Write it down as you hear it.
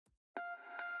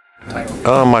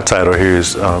title? My title here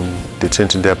is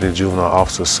Detention Deputy Juvenile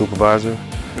Officer Supervisor.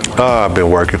 I've been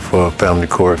working for family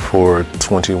court for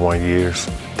 21 years.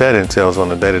 That entails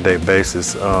on a day-to-day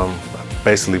basis,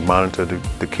 basically monitor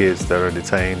the kids that are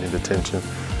detained in detention.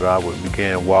 I would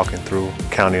begin walking through,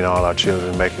 counting all our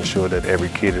children, making sure that every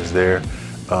kid is there,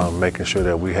 making sure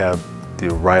that we have the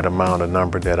right amount of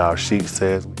number that our sheet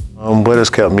says. What has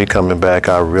kept me coming back,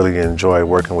 I really enjoy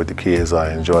working with the kids.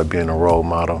 I enjoy being a role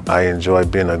model. I enjoy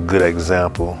being a good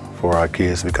example for our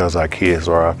kids because our kids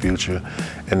are our future.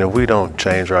 And if we don't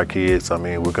change our kids, I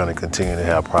mean, we're going to continue to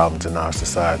have problems in our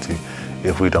society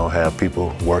if we don't have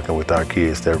people working with our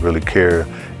kids that really care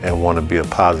and want to be a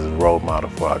positive role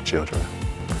model for our children.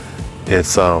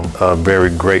 It's a very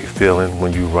great feeling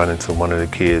when you run into one of the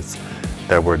kids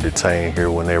that were detained here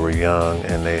when they were young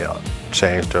and they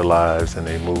changed their lives and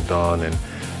they moved on and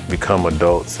become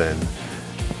adults and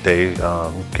they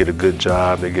get a good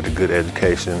job, they get a good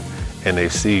education, and they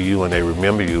see you and they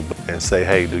remember you and say,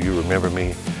 hey, do you remember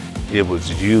me? It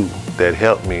was you that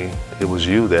helped me. It was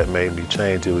you that made me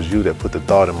change. It was you that put the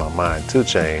thought in my mind to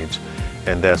change,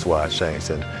 and that's why I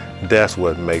changed. And that's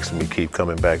what makes me keep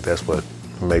coming back. That's what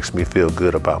makes me feel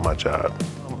good about my job.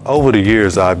 Over the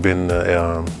years, I've been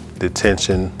the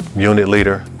detention unit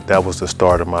leader. That was the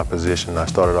start of my position. I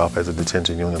started off as a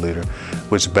detention unit leader,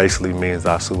 which basically means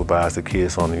I supervise the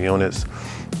kids on the units,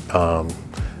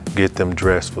 get them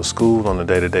dressed for school on a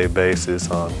day-to-day basis,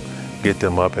 get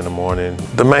them up in the morning.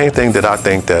 The main thing that I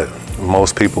think that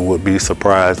most people would be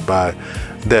surprised by,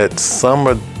 that some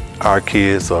of our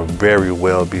kids are very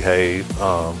well behaved.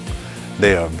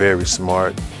 They are very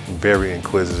smart, very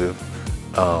inquisitive.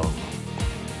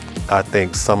 I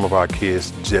think some of our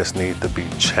kids just need to be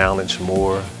challenged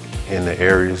more in the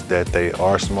areas that they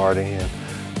are smart in.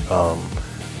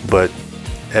 But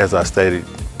as I stated,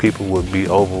 people would be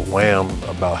overwhelmed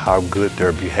about how good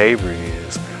their behavior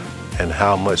is and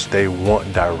how much they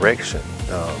want direction.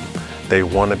 They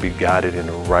want to be guided in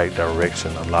the right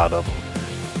direction, a lot of them.